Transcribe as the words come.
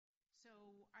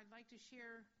I'd like to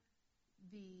share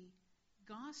the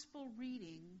gospel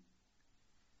reading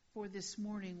for this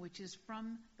morning, which is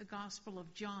from the Gospel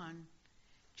of John,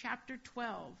 chapter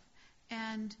 12.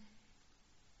 And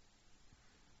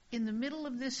in the middle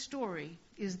of this story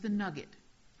is the nugget.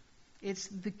 It's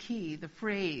the key, the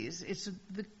phrase. It's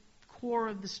the core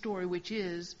of the story, which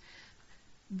is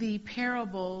the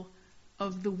parable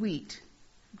of the wheat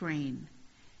grain,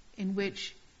 in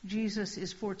which Jesus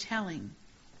is foretelling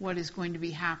what is going to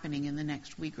be happening in the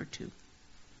next week or two.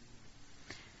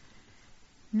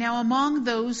 Now, among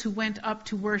those who went up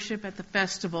to worship at the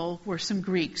festival were some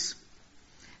Greeks.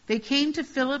 They came to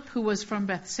Philip, who was from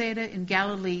Bethsaida in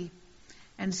Galilee,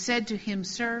 and said to him,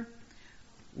 "Sir,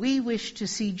 we wish to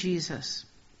see Jesus."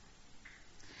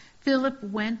 Philip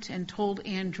went and told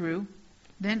Andrew.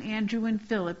 Then Andrew and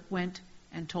Philip went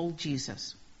and told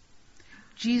Jesus.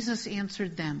 Jesus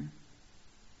answered them,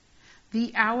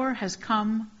 "The hour has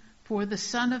come for the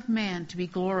Son of Man to be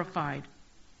glorified.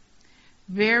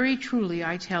 Very truly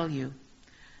I tell you,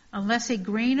 unless a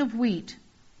grain of wheat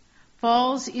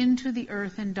falls into the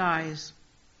earth and dies,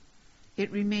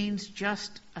 it remains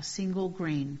just a single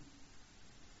grain.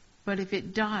 But if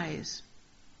it dies,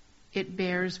 it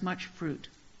bears much fruit.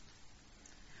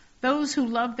 Those who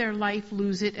love their life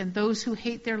lose it, and those who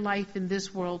hate their life in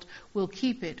this world will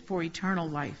keep it for eternal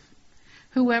life.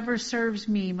 Whoever serves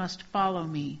me must follow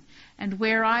me, and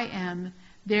where I am,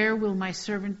 there will my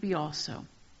servant be also.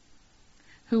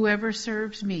 Whoever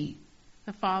serves me,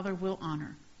 the Father will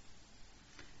honor."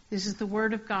 This is the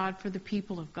word of God for the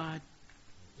people of God.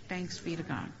 Thanks be to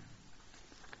God.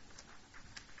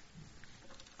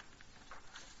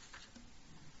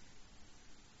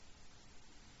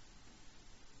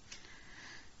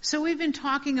 So we've been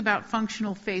talking about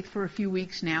functional faith for a few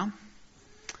weeks now.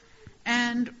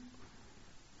 And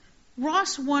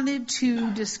Ross wanted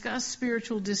to discuss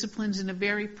spiritual disciplines in a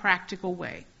very practical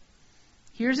way.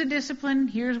 Here's a discipline,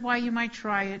 here's why you might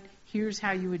try it, here's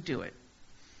how you would do it.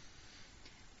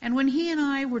 And when he and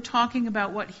I were talking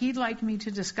about what he'd like me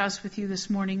to discuss with you this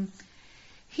morning,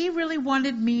 he really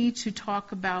wanted me to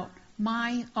talk about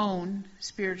my own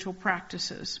spiritual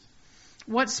practices.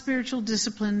 What spiritual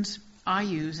disciplines I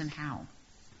use and how.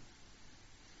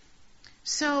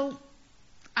 So,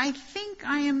 I think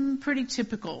I am pretty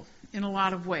typical in a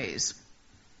lot of ways.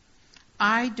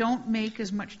 I don't make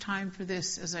as much time for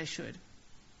this as I should.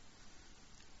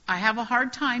 I have a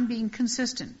hard time being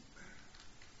consistent.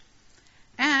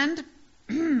 And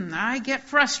I get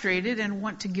frustrated and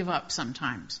want to give up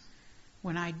sometimes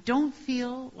when I don't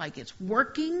feel like it's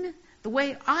working the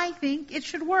way I think it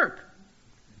should work.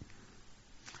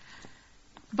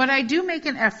 But I do make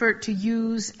an effort to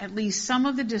use at least some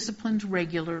of the disciplines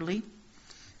regularly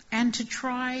and to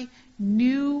try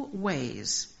new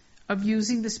ways of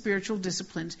using the spiritual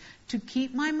disciplines to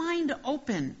keep my mind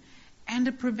open and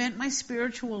to prevent my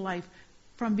spiritual life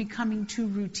from becoming too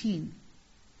routine.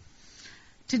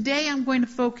 Today I'm going to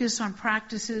focus on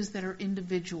practices that are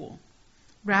individual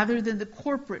rather than the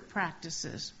corporate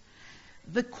practices.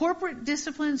 The corporate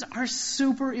disciplines are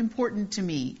super important to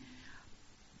me.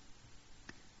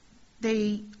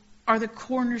 They are the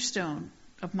cornerstone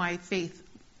of my faith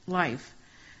life.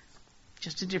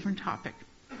 Just a different topic.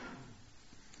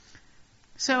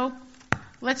 So,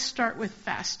 let's start with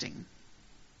fasting.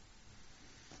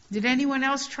 Did anyone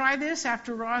else try this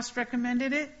after Ross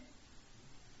recommended it?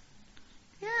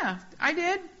 Yeah, I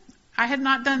did. I had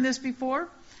not done this before,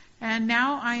 and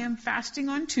now I am fasting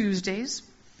on Tuesdays,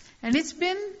 and it's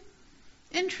been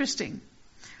interesting.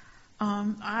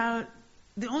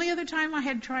 The only other time I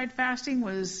had tried fasting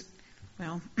was,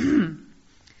 till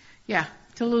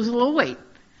lose a little weight.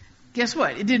 Guess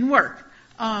what? It didn't work.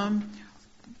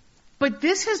 But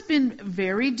this has been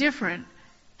very different,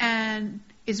 and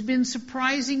it's been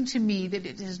surprising to me that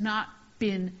it has not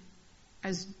been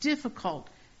as difficult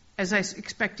as I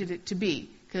expected it to be,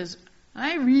 because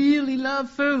I really love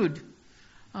food.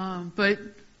 But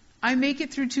I make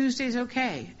it through Tuesdays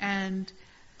okay, and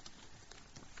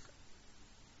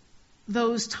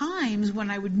those times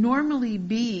when I would normally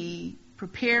be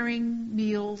preparing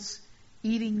meals,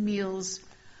 eating meals,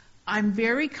 I'm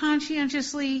very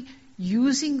conscientiously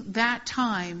using that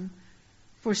time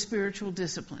for spiritual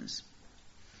disciplines.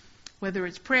 Whether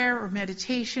it's prayer or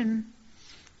meditation,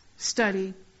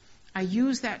 study, I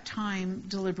use that time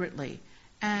deliberately.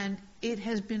 And it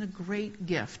has been a great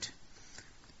gift.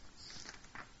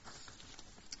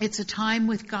 It's a time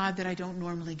with God that I don't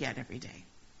normally get every day.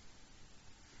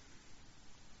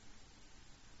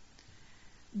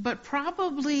 But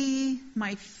probably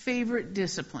my favorite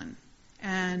discipline,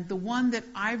 and the one that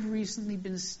I've recently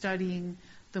been studying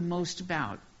the most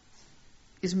about,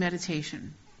 is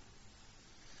meditation.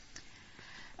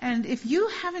 And if you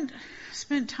haven't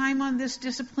spent time on this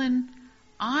discipline,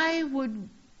 I would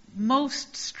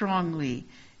most strongly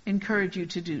encourage you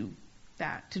to do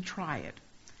that, to try it.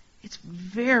 It's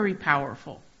very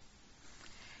powerful.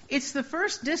 It's the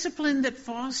first discipline that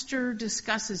Foster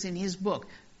discusses in his book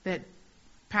that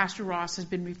Pastor Ross has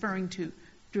been referring to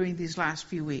during these last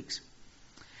few weeks.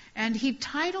 And he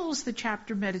titles the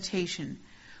chapter Meditation,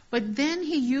 but then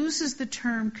he uses the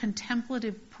term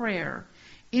contemplative prayer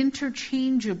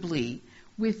interchangeably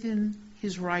within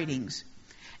his writings.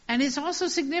 And it's also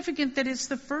significant that it's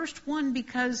the first one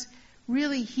because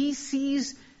really he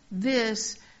sees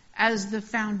this as the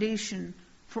foundation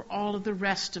for all of the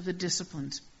rest of the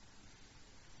disciplines.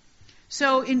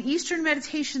 So in Eastern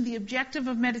meditation, the objective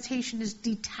of meditation is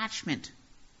detachment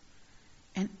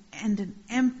and an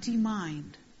empty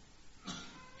mind.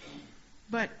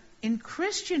 But in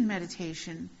Christian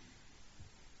meditation,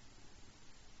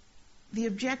 the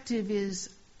objective is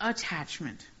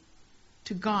attachment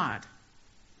to God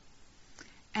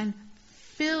and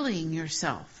filling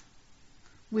yourself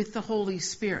with the Holy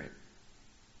Spirit.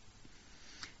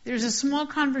 There's a small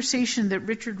conversation that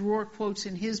Richard Rohr quotes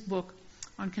in his book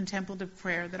on contemplative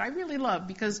prayer that I really love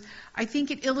because I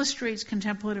think it illustrates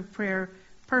contemplative prayer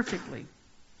perfectly.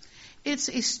 It's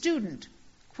a student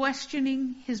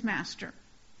questioning his master.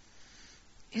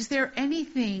 Is there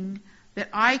anything that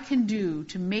I can do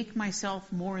to make myself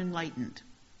more enlightened?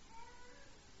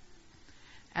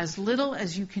 As little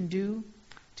as you can do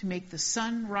to make the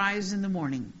sun rise in the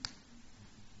morning.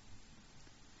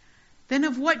 Then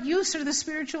of what use are the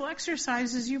spiritual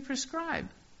exercises you prescribe?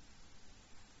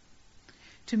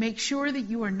 To make sure that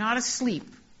you are not asleep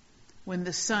when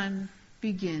the sun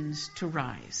begins to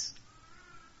rise.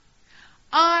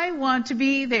 I want to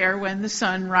be there when the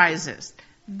sun rises.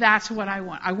 That's what I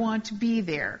want. I want to be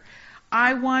there.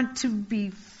 I want to be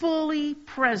fully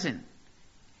present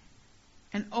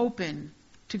and open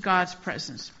to God's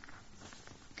presence.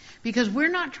 Because we're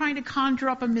not trying to conjure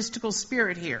up a mystical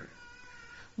spirit here.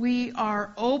 We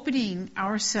are opening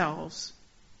ourselves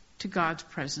to God's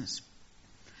presence.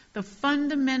 The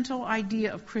fundamental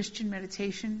idea of Christian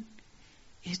meditation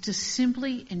is to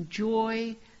simply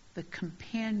enjoy the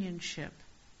companionship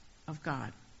of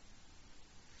God.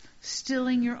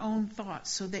 Stilling your own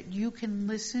thoughts so that you can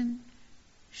listen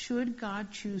should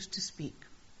God choose to speak.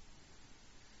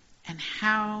 And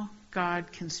how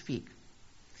God can speak.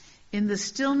 In the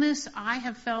stillness, I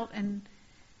have felt and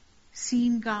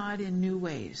seen God in new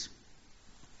ways.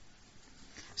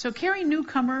 So Carrie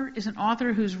Newcomer is an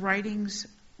author whose writings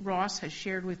Ross has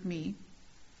shared with me.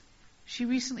 She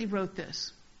recently wrote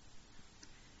this.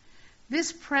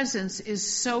 This presence is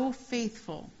so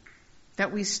faithful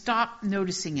that we stop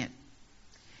noticing it.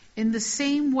 In the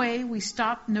same way we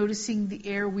stop noticing the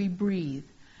air we breathe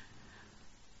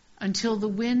until the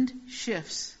wind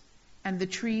shifts and the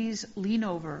trees lean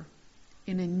over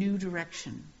in a new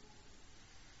direction.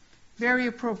 Very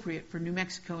appropriate for New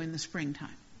Mexico in the springtime.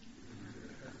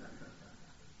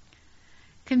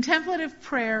 Contemplative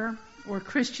prayer or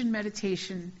Christian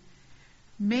meditation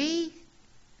may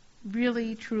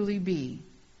really truly be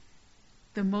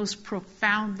the most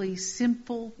profoundly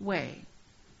simple way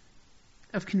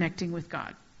of connecting with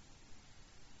God.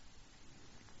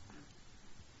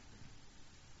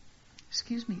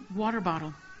 Excuse me, water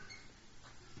bottle.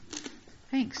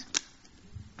 Thanks.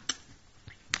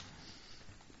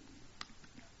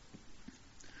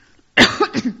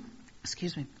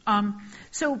 Excuse me.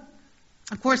 So,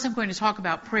 of course, I'm going to talk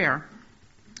about prayer.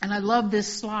 And I love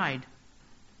this slide.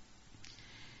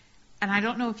 And I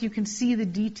don't know if you can see the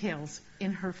details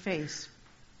in her face.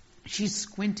 She's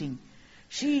squinting.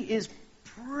 She is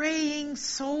praying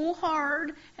so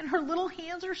hard, and her little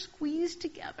hands are squeezed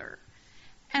together.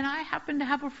 And I happen to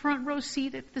have a front row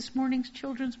seat at this morning's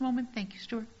children's moment. Thank you,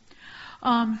 Stuart.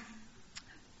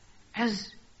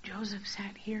 As Joseph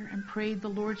sat here and prayed the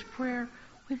Lord's Prayer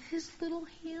with his little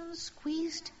hands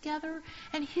squeezed together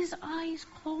and his eyes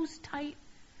closed tight.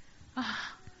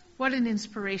 What an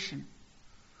inspiration.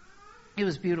 It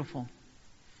was beautiful.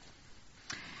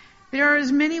 There are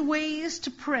as many ways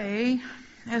to pray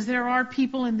as there are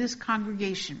people in this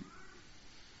congregation.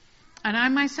 And I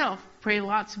myself pray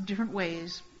lots of different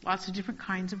ways, lots of different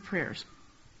kinds of prayers.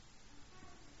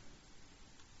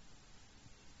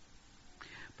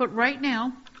 But right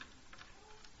now,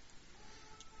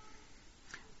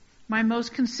 my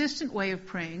most consistent way of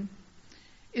praying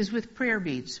is with prayer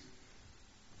beads.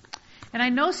 And I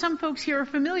know some folks here are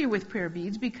familiar with prayer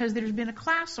beads because there's been a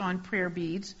class on prayer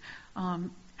beads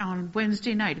on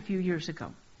Wednesday night a few years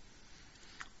ago.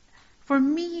 For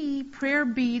me, prayer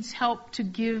beads help to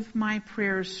give my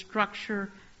prayers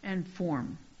structure and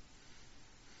form.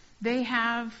 they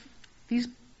have these,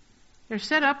 they're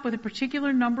set up with a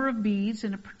particular number of beads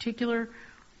and a particular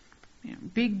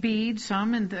big bead,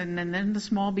 some, and then the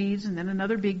small beads, and then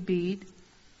another big bead.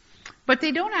 But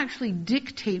they don't actually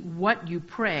dictate what you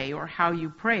pray or how you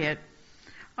pray it.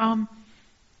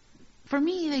 For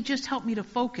me, they just help me to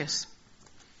focus.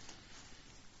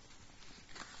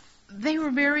 They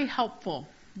were very helpful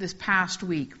this past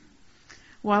week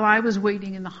while I was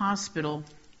waiting in the hospital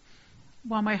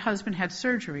while my husband had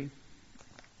surgery.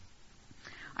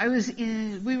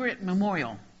 We were at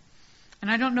Memorial. And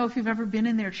I don't know if you've ever been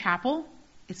in their chapel.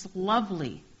 It's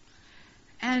lovely.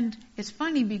 And it's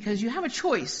funny because you have a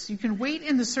choice. You can wait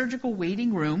in the surgical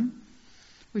waiting room,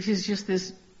 which is just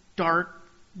this dark,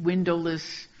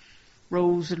 windowless,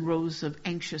 rows and rows of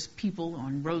anxious people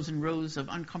on rows and rows of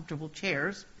uncomfortable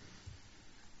chairs.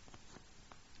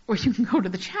 Or you can go to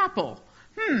the chapel,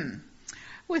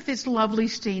 with its lovely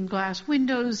stained glass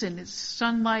windows and its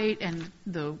sunlight and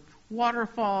the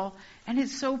waterfall, and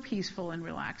it's so peaceful and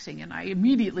relaxing, and I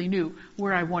immediately knew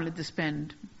where I wanted to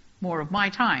spend more of my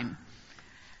time.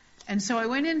 And so I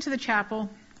went into the chapel,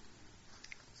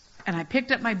 and I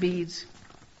picked up my beads,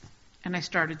 and I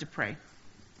started to pray.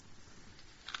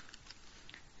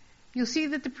 You'll see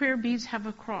that the prayer beads have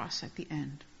a cross at the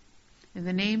end. In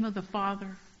the name of the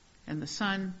Father, and the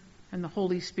Son, and the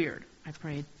Holy Spirit, I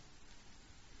prayed.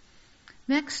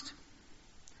 Next,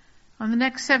 on the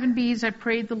next 7 beads, I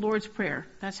prayed the Lord's Prayer.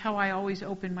 That's how I always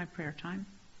open my prayer time.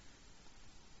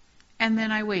 And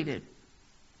then I waited.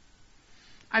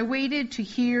 I waited to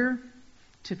hear,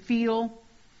 to feel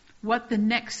what the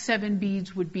next 7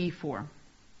 beads would be for.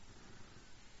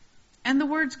 And the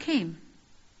words came.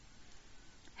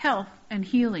 Health and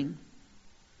healing,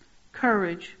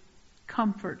 courage,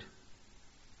 comfort,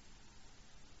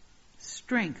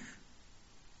 strength,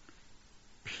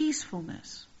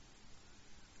 peacefulness,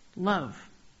 love.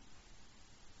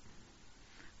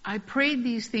 I prayed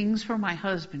these things for my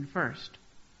husband first,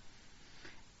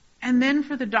 and then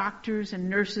for the doctors and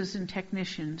nurses and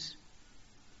technicians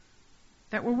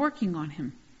that were working on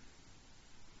him.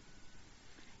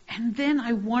 And then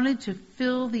I wanted to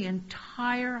fill the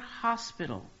entire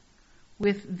hospital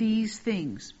with these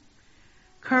things: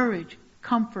 courage,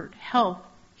 comfort, health,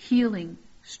 healing,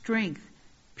 strength,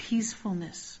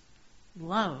 peacefulness,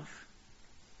 love.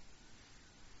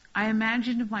 I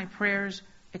imagined my prayers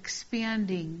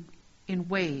expanding in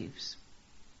waves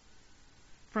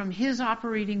from his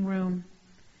operating room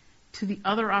to the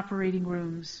other operating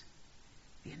rooms,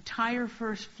 the entire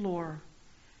first floor,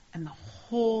 and the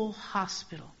whole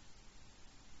hospital.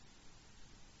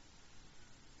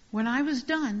 When I was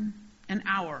done, an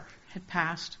hour had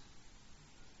passed,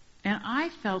 and I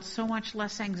felt so much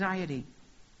less anxiety.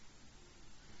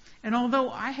 And although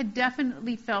I had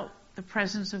definitely felt the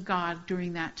presence of God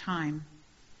during that time,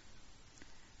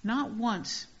 not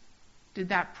once did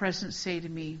that presence say to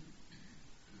me,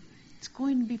 "It's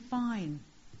going to be fine.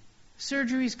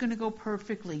 Surgery's going to go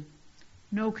perfectly.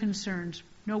 No concerns,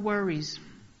 no worries."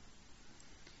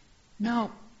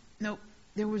 No,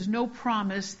 there was no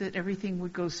promise that everything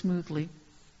would go smoothly.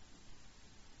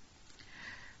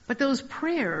 But those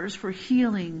prayers for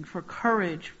healing, for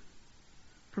courage,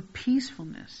 for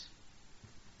peacefulness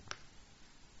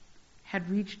had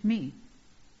reached me.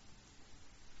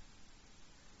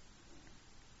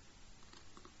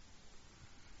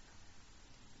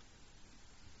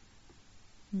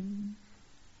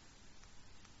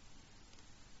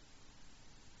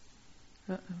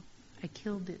 Uh-oh, I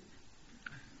killed it.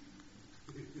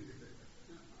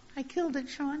 I killed it,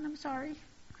 Sean. I'm sorry.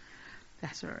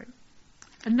 That's all right.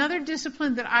 Another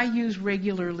discipline that I use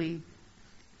regularly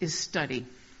is study.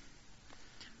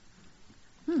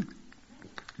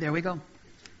 There we go.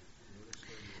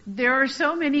 There are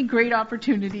so many great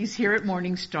opportunities here at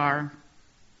Morning Star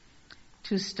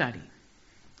to study.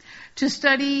 To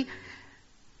study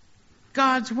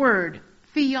God's Word,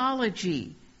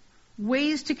 theology,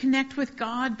 ways to connect with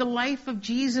God, the life of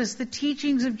Jesus, the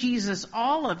teachings of Jesus,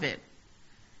 all of it.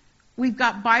 We've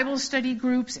got Bible study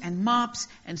groups and MOPS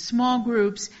and small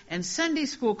groups and Sunday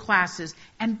school classes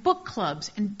and book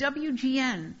clubs and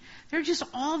WGN. There are just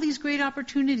all these great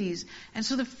opportunities. And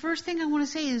so the first thing I want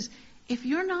to say is, if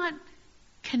you're not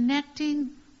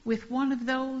connecting with one of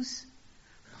those,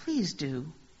 please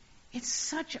do. It's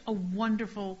such a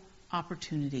wonderful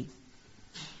opportunity.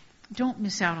 Don't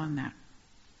miss out on that.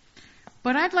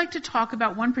 But I'd like to talk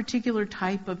about one particular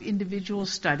type of individual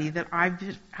study that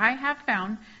I have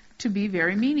found to be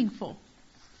very meaningful.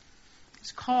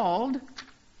 It's called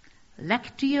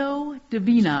Lectio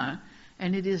Divina,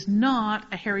 and it is not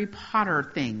a Harry Potter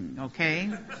thing,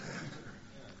 okay?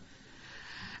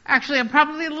 Actually, I'm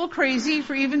probably a little crazy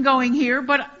for even going here,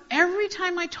 but every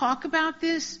time I talk about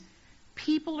this,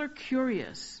 people are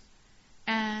curious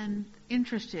and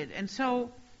interested. And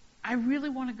so I really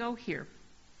want to go here.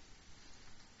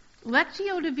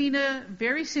 Lectio Divina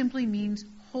very simply means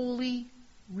holy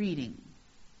reading.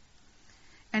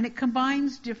 And it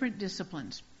combines different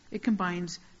disciplines. It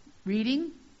combines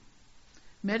reading,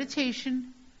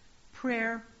 meditation,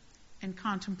 prayer, and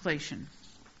contemplation.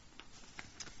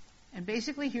 And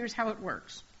basically, here's how it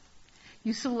works.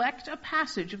 You select a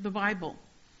passage of the Bible,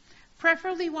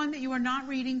 preferably one that you are not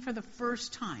reading for the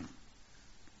first time,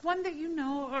 one that you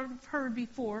know or have heard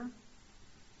before,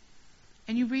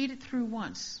 and you read it through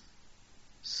once,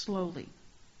 slowly.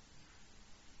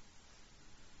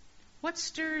 What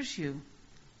stirs you?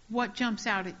 What jumps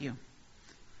out at you?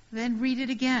 Then read it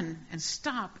again and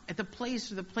stop at the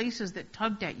place or the places that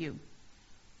tugged at you.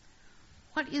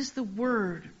 What is the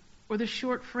word or the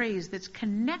short phrase that's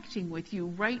connecting with you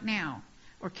right now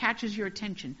or catches your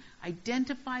attention?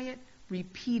 Identify it,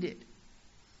 repeat it,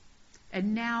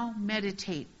 and now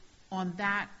meditate on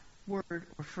that word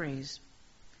or phrase.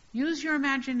 Use your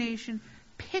imagination,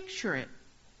 picture it,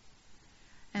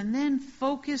 and then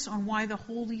focus on why the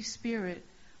Holy Spirit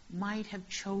might have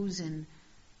chosen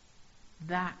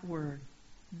that word,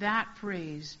 that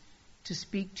phrase to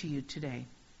speak to you today.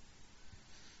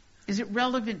 Is it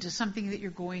relevant to something that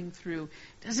you're going through?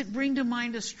 Does it bring to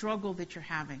mind a struggle that you're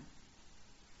having?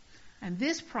 And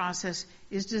this process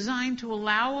is designed to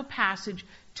allow a passage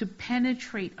to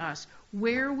penetrate us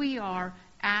where we are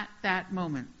at that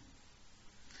moment.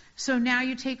 So now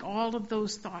you take all of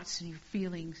those thoughts and your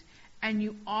feelings and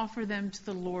you offer them to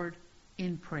the Lord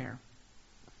in prayer.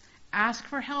 Ask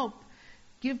for help.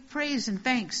 Give praise and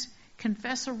thanks.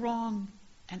 Confess a wrong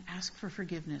and ask for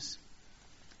forgiveness.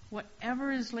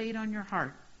 Whatever is laid on your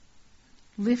heart,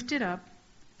 lift it up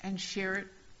and share it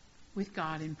with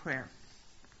God in prayer.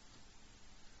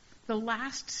 The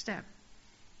last step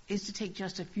is to take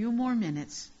just a few more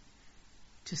minutes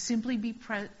to simply be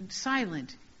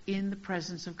silent in the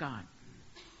presence of God.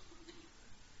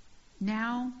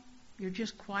 Now you're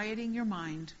just quieting your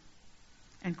mind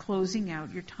and closing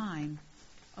out your time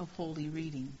of holy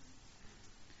reading.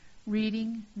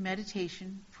 Reading,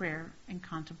 meditation, prayer, and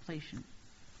contemplation.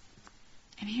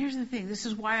 And here's the thing. This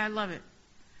is why I love it.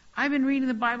 I've been reading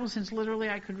the Bible since literally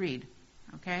I could read.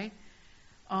 Okay?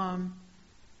 And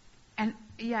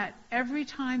yet, every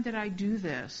time that I do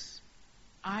this,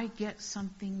 I get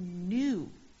something new.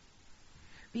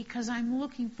 Because I'm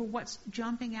looking for what's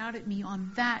jumping out at me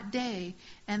on that day.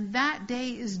 And that day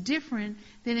is different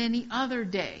than any other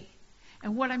day.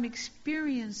 And what I'm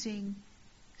experiencing,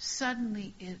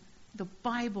 suddenly the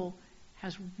Bible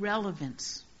has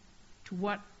relevance to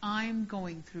what I'm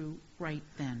going through right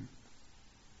then.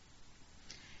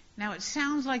 Now, it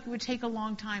sounds like it would take a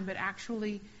long time, but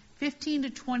actually 15 to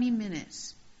 20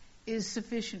 minutes is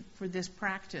sufficient for this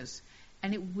practice,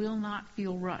 and it will not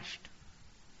feel rushed.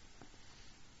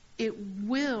 It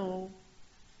will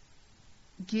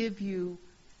give you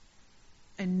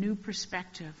a new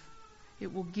perspective.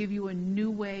 It will give you a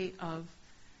new way of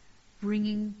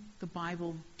bringing the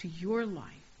Bible to your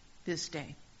life this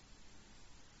day.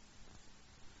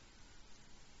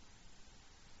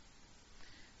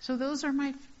 So those are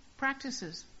my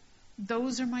practices.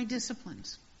 Those are my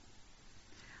disciplines.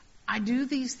 I do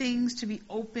these things to be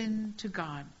open to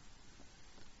God.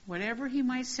 Whatever He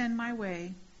might send my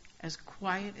way, as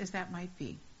quiet as that might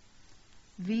be.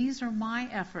 These are my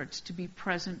efforts to be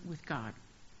present with God.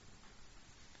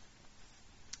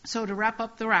 So to wrap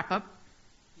up the wrap-up,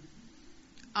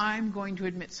 I'm going to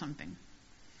admit something.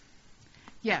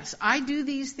 Yes, I do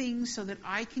these things so that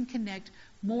I can connect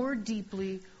more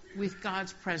deeply with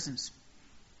God's presence.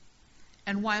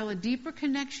 And while a deeper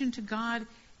connection to God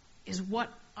is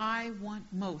what I want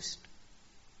most,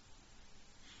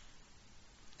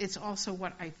 it's also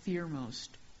what I fear most.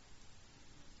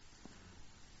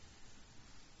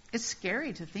 It's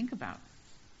scary to think about.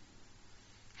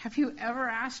 Have you ever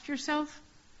asked yourself,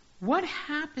 what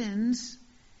happens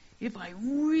if I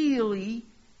really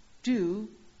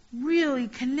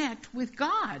connect with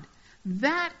God?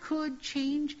 That could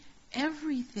change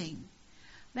everything.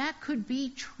 That could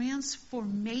be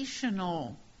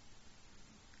transformational.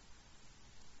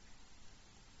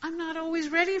 I'm not always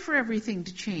ready for everything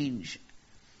to change.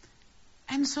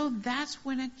 And so that's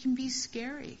when it can be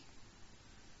scary.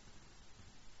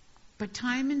 But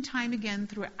time and time again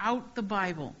throughout the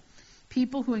Bible,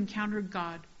 people who encountered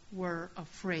God were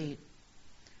afraid.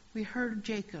 We heard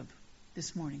Jacob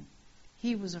this morning.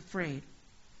 He was afraid.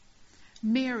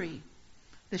 Mary,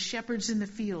 the shepherds in the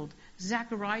field,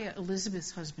 Zechariah,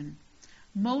 Elizabeth's husband,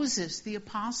 Moses, the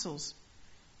apostles.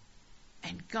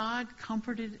 And God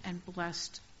comforted and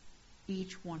blessed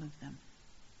each one of them.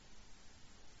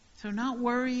 So not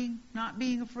worrying, not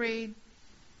being afraid,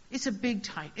 it's a big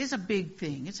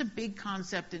thing. It's a big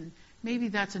concept, and maybe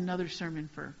that's another sermon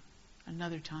for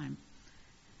another time.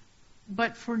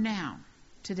 But for now,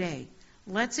 today,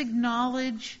 let's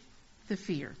acknowledge the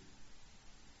fear.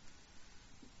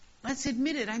 Let's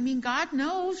admit it. I mean, God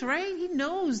knows, right? He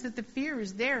knows that the fear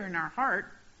is there in our heart.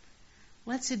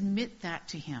 Let's admit that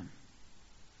to Him.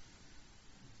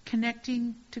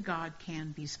 Connecting to God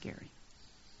can be scary.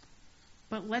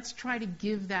 But let's try to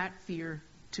give that fear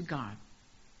to God.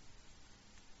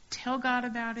 Tell God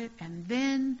about it, and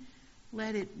then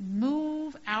let it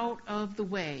move out of the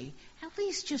way, at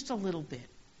least just a little bit,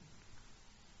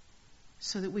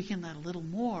 so that we can let a little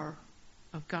more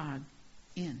of God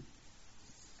in.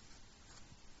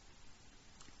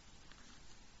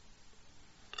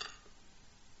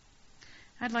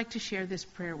 I'd like to share this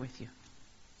prayer with you.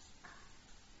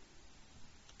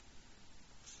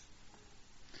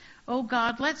 Oh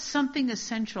God, let something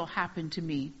essential happen to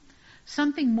me,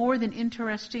 something more than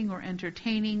interesting or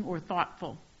entertaining or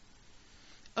thoughtful.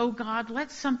 Oh God,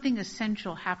 let something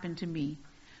essential happen to me,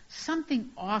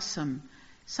 something awesome,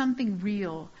 something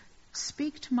real.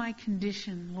 Speak to my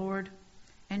condition, Lord,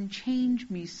 and change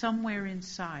me somewhere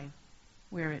inside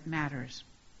where it matters.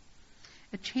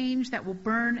 A change that will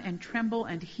burn and tremble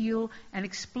and heal and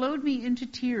explode me into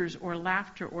tears or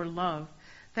laughter or love,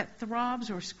 that throbs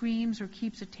or screams or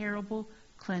keeps a terrible,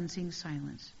 cleansing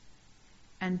silence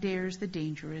and dares the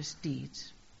dangerous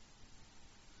deeds.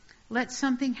 Let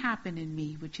something happen in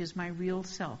me, which is my real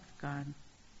self, God.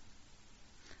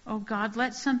 Oh God,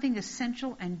 let something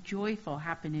essential and joyful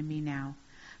happen in me now.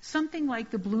 Something like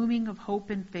the blooming of hope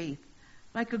and faith,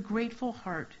 like a grateful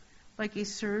heart, like a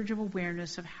surge of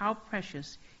awareness of how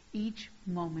precious each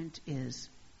moment is.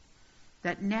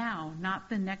 That now, not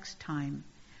the next time,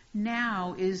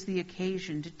 now is the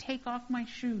occasion to take off my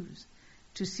shoes,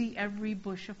 to see every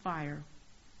bush afire,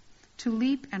 to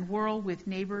leap and whirl with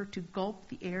neighbor, to gulp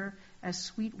the air as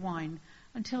sweet wine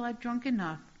until I've drunk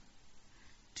enough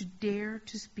to dare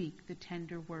to speak the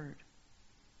tender word.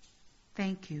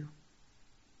 Thank you.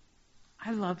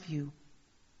 I love you.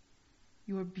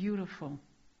 You are beautiful.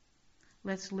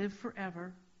 Let's live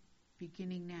forever,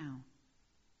 beginning now.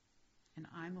 And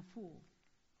I'm a fool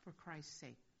for Christ's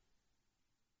sake.